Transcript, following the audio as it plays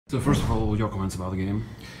So first of all, your comments about the game?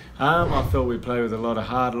 I thought we played with a lot of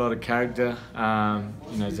heart, a lot of character. You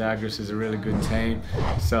know, Žalgiris is a really good team,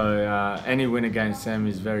 so any win against them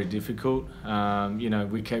is very difficult. You know,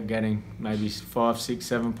 we kept getting maybe 5, 6,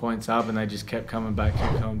 7 points up, and they just kept coming back,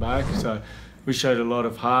 So we showed a lot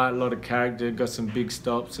of heart, a lot of character, got some big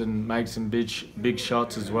stops, and made some big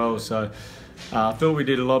shots as well. So I thought we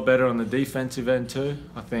did a lot better on the defensive end too.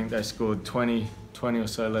 I think they scored 20 or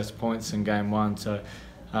so less points in game one. So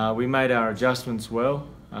we made our adjustments well.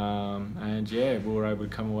 And yeah, we were able to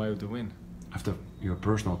come away with the win. After your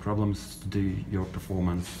personal problems today, your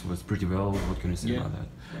performance was pretty well. What can you say about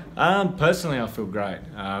that? Personally, I feel great.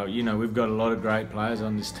 You know, we've got a lot of great players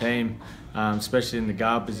on this team, especially in the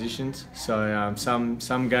guard positions. So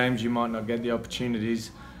some games you might not get the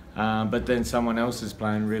opportunities, but then someone else is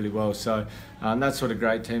playing really well. So that's what a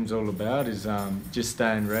great team's all about, is just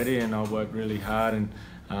staying ready, and I work really hard, and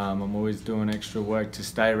I'm always doing extra work to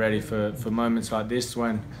stay ready for moments like this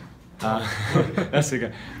when that's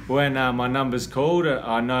okay. When my number's called,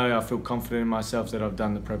 I feel confident in myself that I've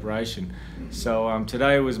done the preparation. So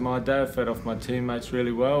today was my day. I fed off my teammates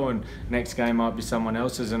really well, and next game might be someone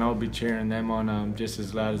else's, and I'll be cheering them on just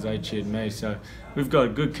as loud as they cheered me. So we've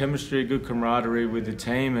got good chemistry, good camaraderie with the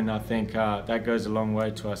team, and I think that goes a long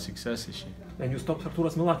way to our success this year. And you stopped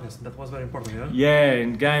Artūras Milaknis. That was very important, yeah? Yeah,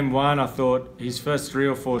 in game one, I thought his first 3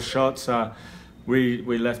 or 4 shots,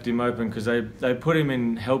 we left him open because they put him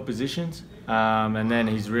in help positions, and then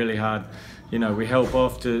he's really hard. You know, we help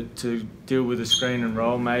off to deal with the screen and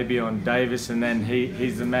roll maybe on Davis, and then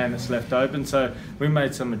he's the man that's left open. So we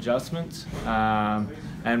made some adjustments,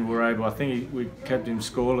 and we're able. I think we kept him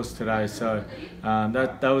scoreless today. So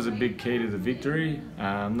that was a big key to the victory.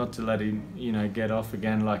 Not to let him, you know, get off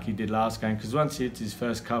again like he did last game, because once he hits his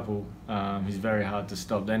first couple, he's very hard to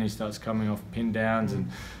stop. Then he starts coming off pin downs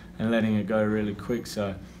and letting it go really quick.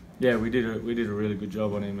 So yeah, we did a really good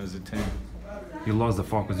job on him as a team. You lost the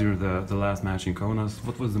focus during the last match in Kaunas.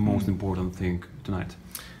 What was the most important thing tonight?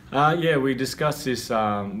 Yeah, we discussed this,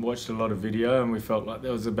 watched a lot of video, and we felt like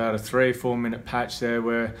there was about a 3 or 4 minute patch there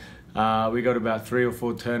where we got about 3 or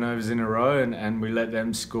 4 turnovers in a row, and we let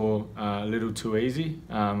them score a little too easy.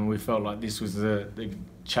 We felt like this was the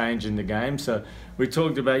change in the game. So we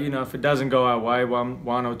talked about, you know, if it doesn't go our way,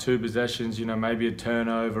 one or 2 possessions, you know, maybe a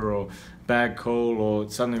turnover or bad call or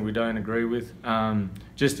something we don't agree with,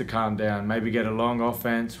 just to calm down, maybe get a long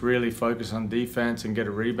offense, really focus on defense and get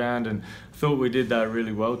a rebound. And I thought we did that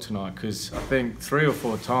really well tonight, because I think 3 or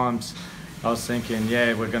 4 times I was thinking,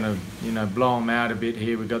 yeah, we're going to, you know, blow them out a bit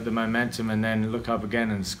here. We got the momentum, and then look up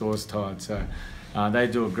again and the score's tied. So they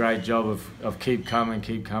do a great job of keep coming,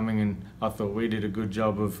 and I thought we did a good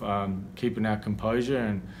job of keeping our composure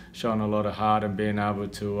and showing a lot of heart and being able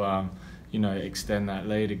to, you know, extend that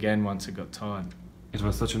lead again once it got tied. It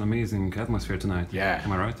was such an amazing atmosphere tonight. Yeah.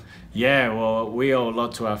 Am I right? Yeah, well, we owe a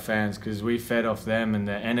lot to our fans, because we fed off them, and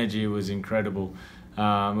the energy was incredible. It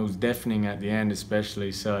was deafening at the end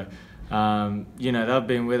especially. So, you know, they've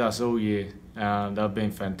been with us all year. They've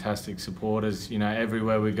been fantastic supporters. You know,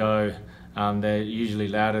 everywhere we go, they're usually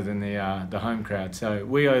louder than the home crowd. So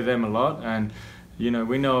we owe them a lot, and you know,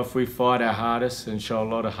 we know if we fight our hardest and show a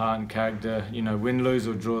lot of heart and character, you know, win, lose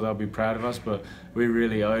or draw, they'll be proud of us. But we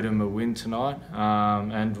really owed them a win tonight,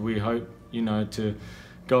 and we hope, you know, to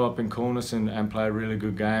go up in Kaunas and play a really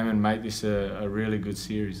good game and make this a really good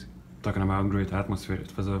series. Talking about great atmosphere,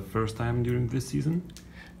 it was the first time during this season?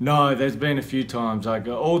 No, there's been a few times. Like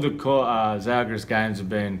all the Žalgiris games have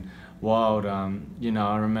been wild. You know,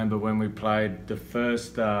 I remember when we played the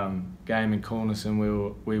first game in Kaunas and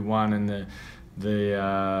we won, and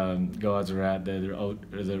the guys were out there, the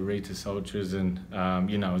Ritas Ultras, and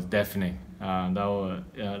you know, it was deafening. They were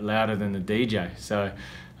louder than the DJ. So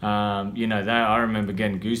you know, I remember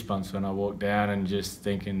getting goosebumps when I walked down and just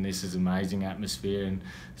thinking, this is amazing atmosphere. And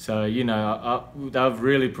so, you know, they've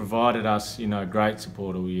really provided us, you know, great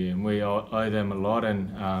support all year, and we owe them a lot.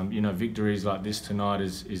 And you know, victories like this tonight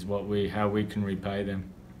is how we can repay them.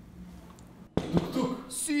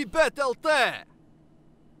 Sibet LT